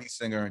an R&B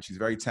singer, and she's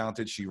very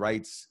talented. She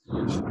writes,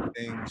 she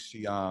sings,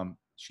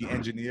 she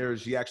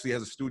engineers. She actually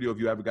has a studio. If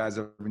you guys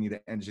ever need an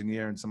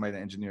engineer and somebody to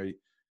engineer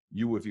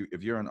you,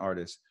 if you're an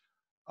artist.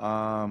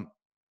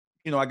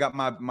 You know, I got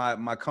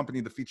my company,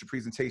 The Feature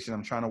Presentation.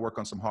 I'm trying to work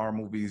on some horror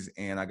movies,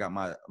 and I got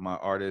my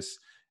artists,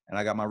 and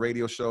I got my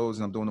radio shows,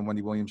 and I'm doing the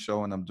Wendy Williams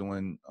show, and I'm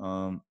doing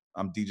I'm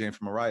DJing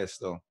for Mariah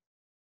still.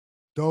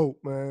 Dope,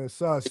 man.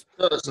 Sus.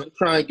 I'm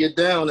trying to get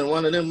down in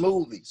one of them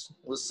movies.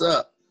 What's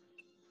up?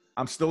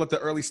 I'm still at the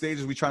early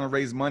stages. We're trying to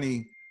raise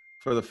money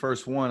for the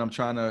first one. I'm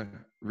trying to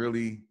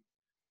really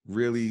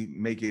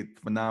make it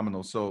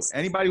phenomenal. So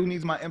anybody who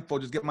needs my info,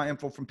 just get my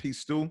info from P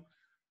Stu.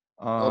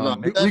 We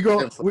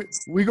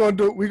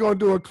gonna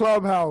do a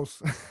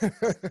Clubhouse.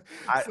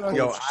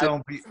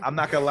 I'm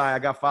not gonna lie. I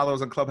got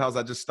followers on Clubhouse.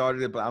 I just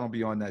started it, but I don't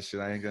be on that shit.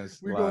 I ain't gonna.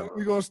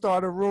 We gonna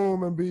start a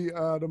room and be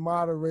the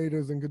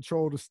moderators and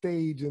control the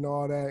stage and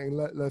all that, and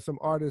let some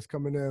artists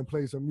come in there and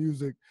play some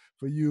music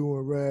for you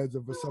and Reddz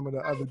and for some of the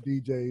other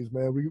DJs.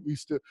 Man,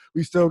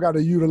 we still got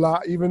to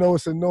utilize, even though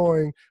it's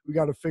annoying, we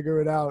got to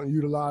figure it out and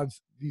utilize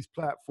these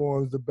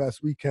platforms the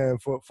best we can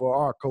for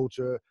our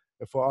culture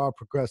and for our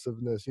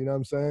progressiveness, you know what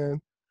I'm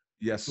saying?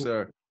 Yes,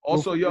 sir.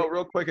 Also,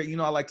 real quick, you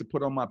know, I like to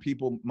put on my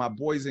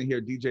boys in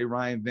here, DJ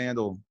Ryan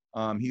Vandal.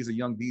 He's a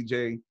young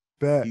DJ.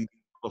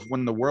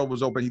 When the world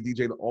was open, he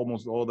DJ'd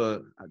almost all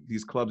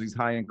these clubs, these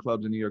high-end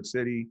clubs in New York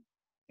City.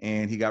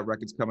 And he got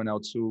records coming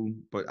out too.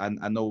 But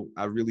I know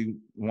I really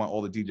want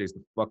all the DJs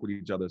to fuck with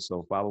each other.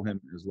 So follow him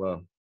as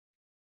well.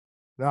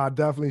 Nah,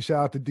 definitely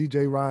shout out to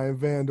DJ Ryan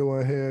Vandal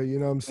in here, you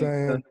know what I'm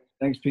saying?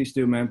 Thanks, Peace,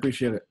 Stu, man.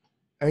 Appreciate it.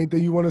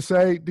 Anything you want to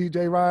say,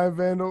 DJ Ryan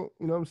Vandal,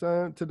 you know what I'm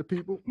saying, to the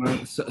people?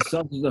 Sus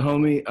is the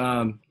homie.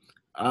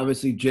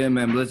 Obviously, Jim,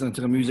 I'm listening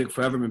to the music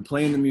forever, been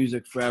playing the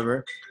music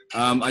forever.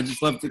 I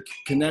just love to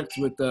connect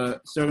with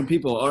certain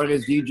people,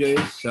 artists,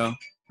 DJs, so,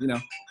 you know.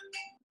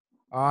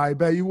 All right,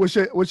 bet. You on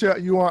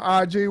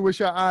IG? What's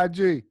your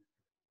IG?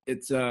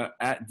 It's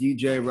at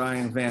DJ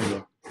Ryan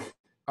Vandal.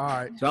 All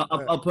right. So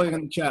I'll put it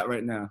in the chat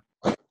right now.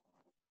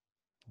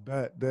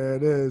 Bet. There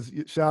it is.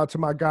 Shout out to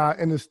my guy,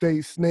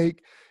 Interstate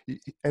Snake.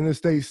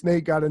 Interstate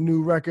Snake got a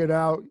new record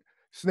out.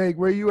 Snake,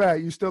 where you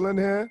at? You still in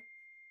here?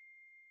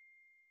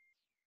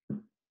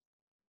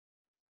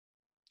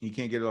 He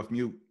can't get it off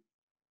mute.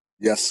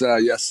 Yes, sir.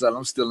 Yes, sir.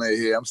 I'm still in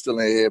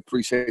here.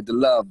 Appreciate the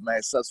love,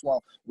 man. Sussone.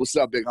 What's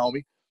up, big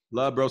homie?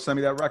 Love, bro. Send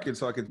me that record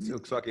so I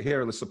can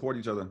hear it. Let's support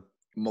each other.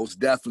 Most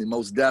definitely, man.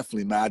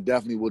 I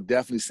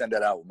will send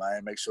that out,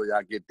 man. Make sure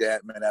y'all get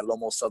that, man. That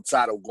Lomo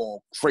subtitle going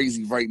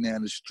crazy right now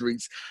in the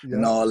streets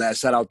and all that.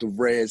 Shout out to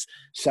Reddz.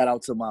 Shout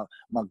out to my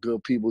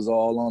good peoples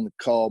all on the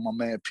call. My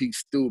man Pete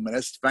Stu, man.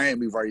 That's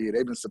family right here.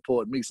 They've been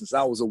supporting me since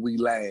I was a wee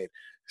lad,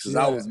 since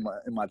I was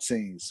in my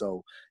teens.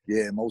 So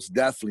yeah, most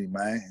definitely,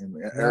 man. And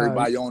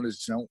everybody on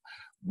this jump.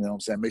 You know what I'm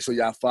saying? Make sure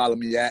y'all follow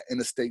me at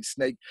Interstate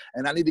Snake.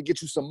 And I need to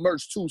get you some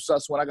merch too,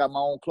 Sus. When I got my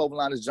own clothing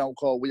line, this jump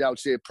called We Out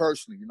Here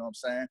Personally. You know what I'm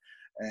saying?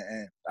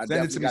 And I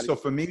send it to me. So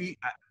for me,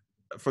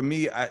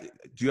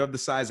 do you have the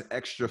size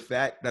extra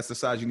fat? That's the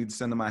size you need to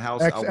send to my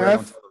house.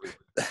 XF?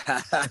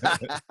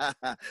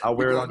 I'll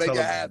wear it on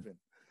television.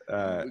 I'll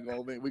wear it on television. Make it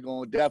happen. We're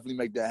gonna definitely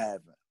make that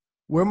happen.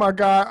 Where my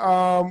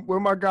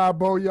guy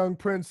Bo Young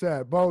Prince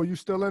at? Bo, you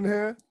still in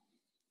here?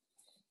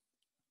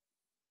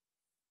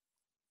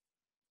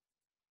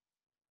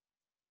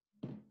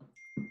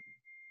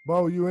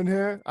 Bo, you in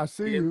here? I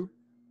see you.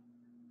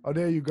 Oh,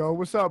 there you go.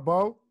 What's up,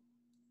 Bo?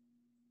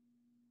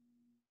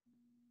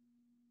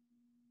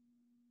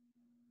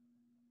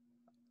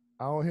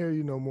 I don't hear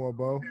you no more,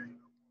 Bo.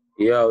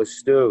 Yo,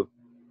 Stu.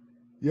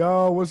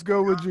 Yo, what's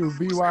good with you,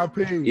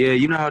 BYP? Yeah,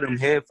 you know how them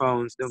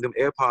headphones, them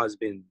AirPods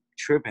been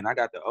tripping. I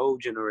got the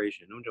old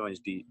generation. Them joints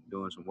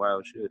doing some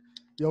wild shit.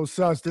 Yo,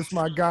 Sus, this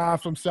my guy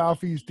from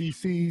Southeast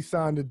DC. He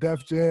signed to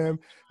Def Jam.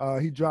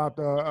 He dropped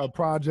a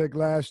project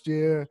last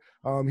year.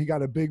 He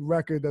got a big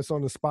record that's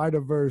on the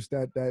Spider-Verse,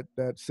 that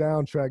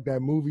soundtrack,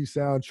 that movie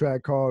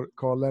soundtrack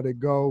called Let It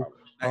Go.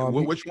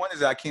 Which one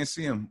is it? I can't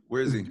see him.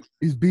 Where is he?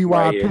 He's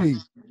BYP.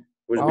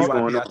 Right, what's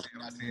going on?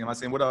 I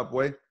see him. What up,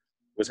 boy?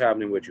 What's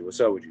happening with you? What's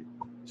up with you?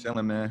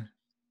 Chilling, man.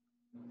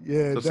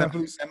 Yeah, so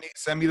definitely.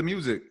 Send me the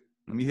music.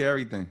 Let me hear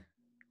everything.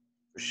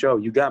 For sure.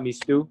 You got me,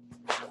 Stu.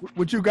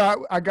 What you got?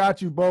 I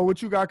got you, Bo.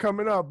 What you got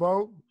coming up,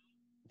 Bo?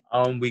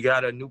 We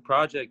got a new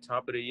project,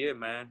 top of the year,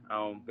 man.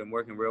 Been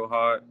working real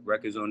hard.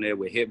 Records on there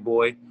with Hit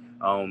Boy,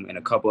 and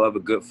a couple other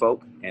good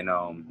folk. And,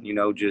 you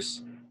know,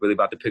 just really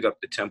about to pick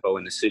up the tempo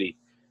in the city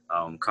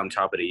come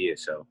top of the year.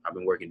 So I've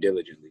been working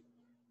diligently.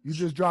 You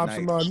just dropped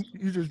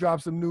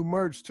Nice. some new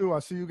merch too. I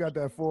see you got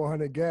that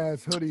 400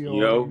 gas hoodie on.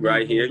 Yo,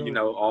 right here, you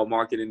know, all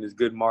marketing is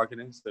good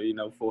marketing. So, you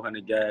know,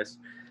 400 gas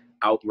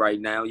out right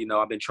now. You know,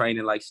 I've been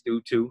training like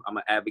Stu too. I'm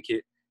an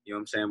advocate. You know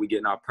what I'm saying? We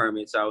getting our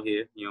permits out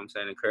here. You know what I'm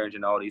saying?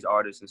 Encouraging all these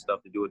artists and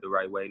stuff to do it the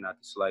right way, not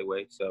the slight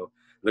way. So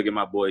look at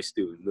my boy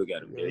Stu. Look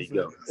at him. There you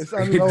go. It's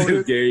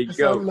unloaded. There you it's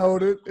go.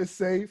 unloaded. It's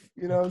safe.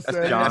 You know what I'm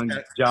saying?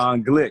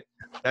 John Glick.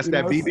 That's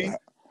that BB?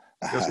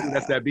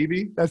 That's that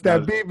BB? That's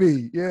that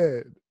BB. Yeah.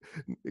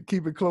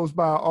 Keep it close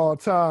by at all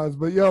times.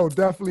 But yo,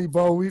 definitely,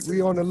 Bo,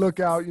 we on the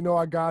lookout. You know,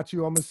 I got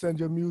you. I'm gonna send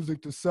your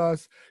music to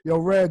Sus. Yo,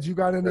 Reddz, you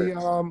got any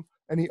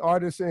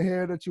artists in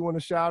here that you want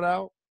to shout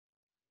out?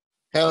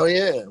 Hell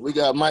yeah. We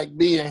got Mike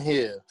B in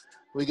here.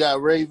 We got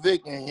Ray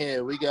Vic in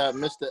here. We got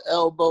Mr.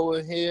 Elbow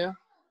in here.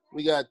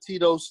 We got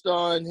Tito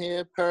Star in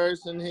here.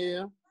 Paris in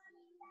here.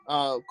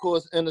 Of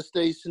course,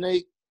 Interstate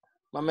Snake.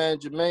 My man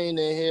Jermaine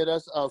in here.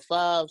 That's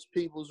Fives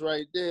peoples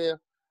right there.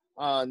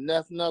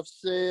 Neff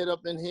said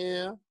up in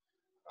here.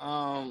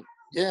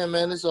 Yeah,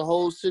 man, it's a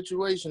whole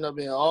situation up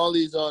here. All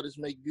these artists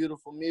make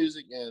beautiful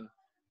music, and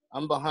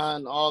I'm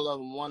behind all of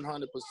them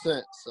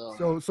 100%.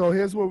 So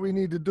here's what we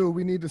need to do.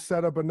 We need to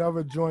set up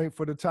another joint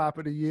for the top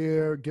of the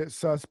year. Get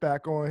Sus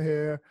back on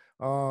here.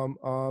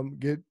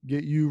 Get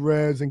you,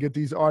 Reddz, and get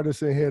these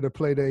artists in here to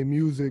play their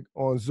music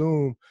on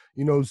Zoom.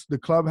 You know, the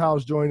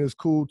Clubhouse joint is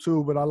cool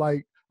too, but I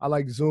like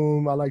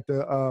Zoom. I like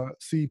to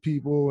see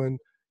people, and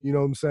you know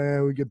what I'm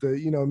saying. We get to,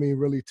 you know what I mean,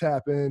 really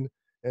tap in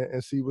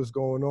and see what's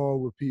going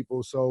on with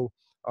people. So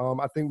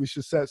I think we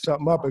should set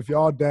something up. If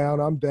y'all down,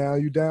 I'm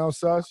down. You down,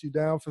 Sus? You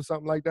down for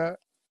something like that?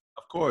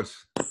 Of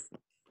course.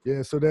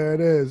 Yeah, so there it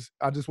is.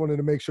 I just wanted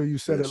to make sure you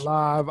said it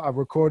live. I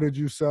recorded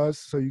you, Sus,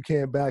 so you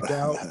can't back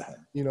out.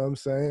 You know what I'm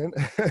saying?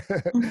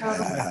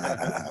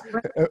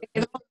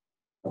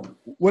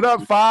 What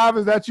up, Five?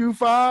 Is that you,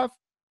 Five?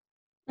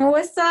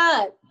 What's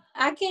up?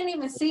 I can't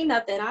even see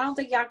nothing. I don't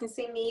think y'all can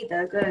see me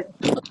either. Good.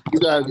 You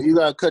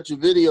gotta cut your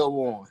video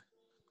on.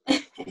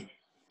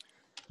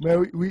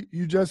 Man,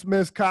 you just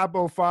missed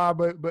Capo, Five,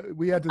 but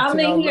we had to. I'm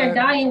in here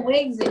dyeing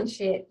wigs and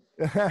shit.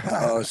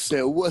 Oh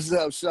shit! What's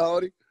up,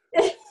 shawty?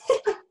 Hey,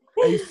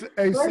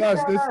 Sus,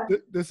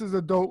 this is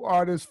a dope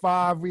artist,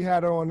 Five. We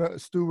had her on a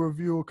Stu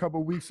Review a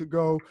couple weeks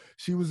ago.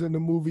 She was in the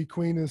movie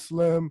Queen and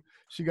Slim.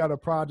 She got a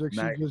project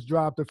she just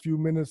dropped a few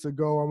minutes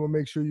ago. I'm gonna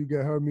make sure you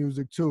get her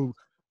music too.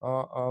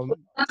 Nice.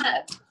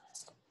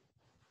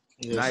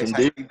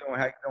 How you doing?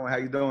 How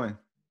you doing?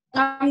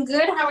 I'm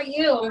good. How are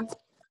you?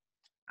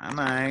 I'm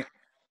all right.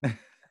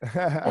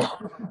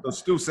 So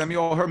Stu, send me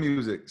all her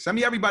music. Send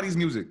me everybody's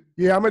music.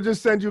 Yeah, I'm gonna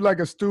just send you like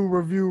a Stu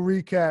Review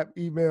recap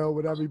email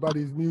with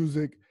everybody's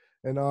music,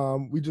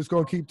 and we just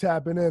gonna keep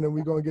tapping in, and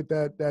we're gonna get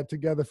that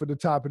together for the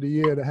top of the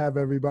year to have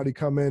everybody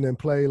come in and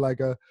play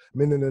like a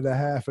minute and a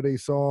half of their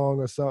song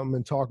or something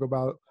and talk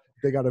about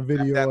if they got a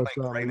video or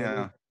something right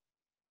now.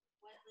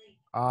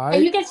 All right.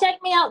 And you can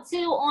check me out too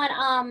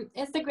on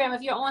Instagram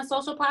if you're on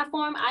social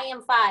platform. I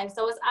am 5,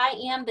 so it's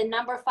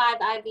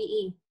IM5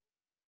 IVE.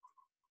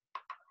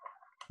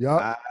 Yep.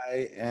 I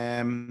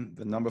am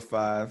the number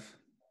 5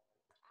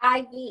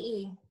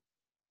 IVE.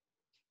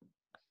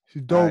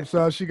 She's dope,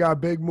 so she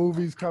got big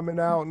movies coming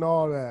out and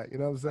all that. You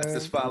know what I'm saying? I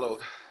just followed.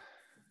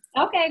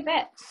 Okay,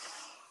 bet.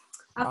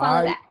 I'll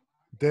follow that.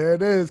 There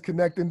it is,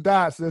 connecting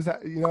dots. That's how,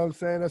 you know what I'm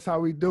saying? That's how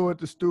we do it,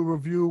 the Stu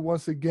Review.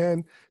 Once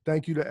again,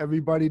 thank you to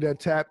everybody that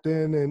tapped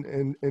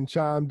in and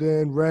chimed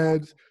in.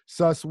 Reddz,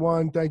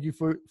 Sus1, thank you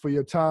for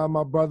your time,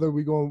 my brother.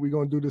 We're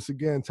gonna do this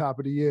again, top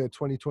of the year,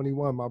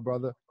 2021, my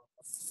brother.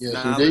 Yes,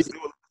 let's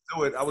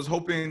do it. I was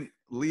hoping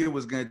Leah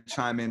was gonna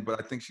chime in, but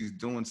I think she's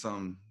doing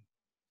something.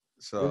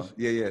 So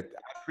yeah.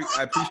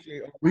 I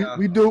appreciate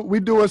we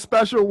do a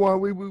special one.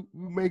 We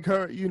make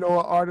her, you know,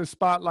 an artist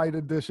spotlight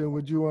edition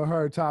with you and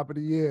her top of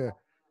the year.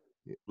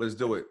 Let's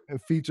do it.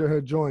 And feature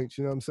her joints,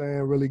 you know what I'm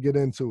saying? Really get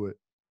into it.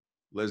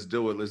 Let's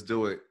do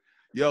it.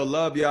 Yo,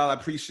 love y'all. I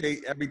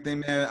appreciate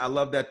everything, man. I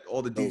love that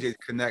all the DJs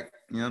connect.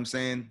 You know what I'm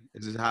saying?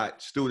 This is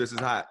hot. Stu, this is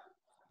hot.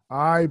 All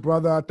right,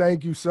 brother. I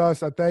thank you,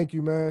 Sus. I thank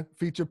you, man.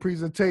 Feature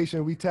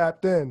presentation. We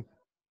tapped in.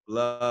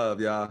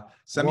 Love y'all.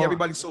 Send me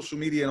everybody's social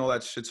media and all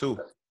that shit too.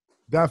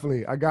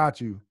 Definitely. I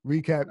got you.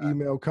 Recap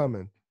email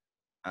coming.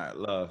 All right,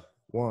 love.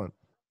 1.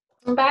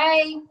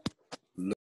 Bye.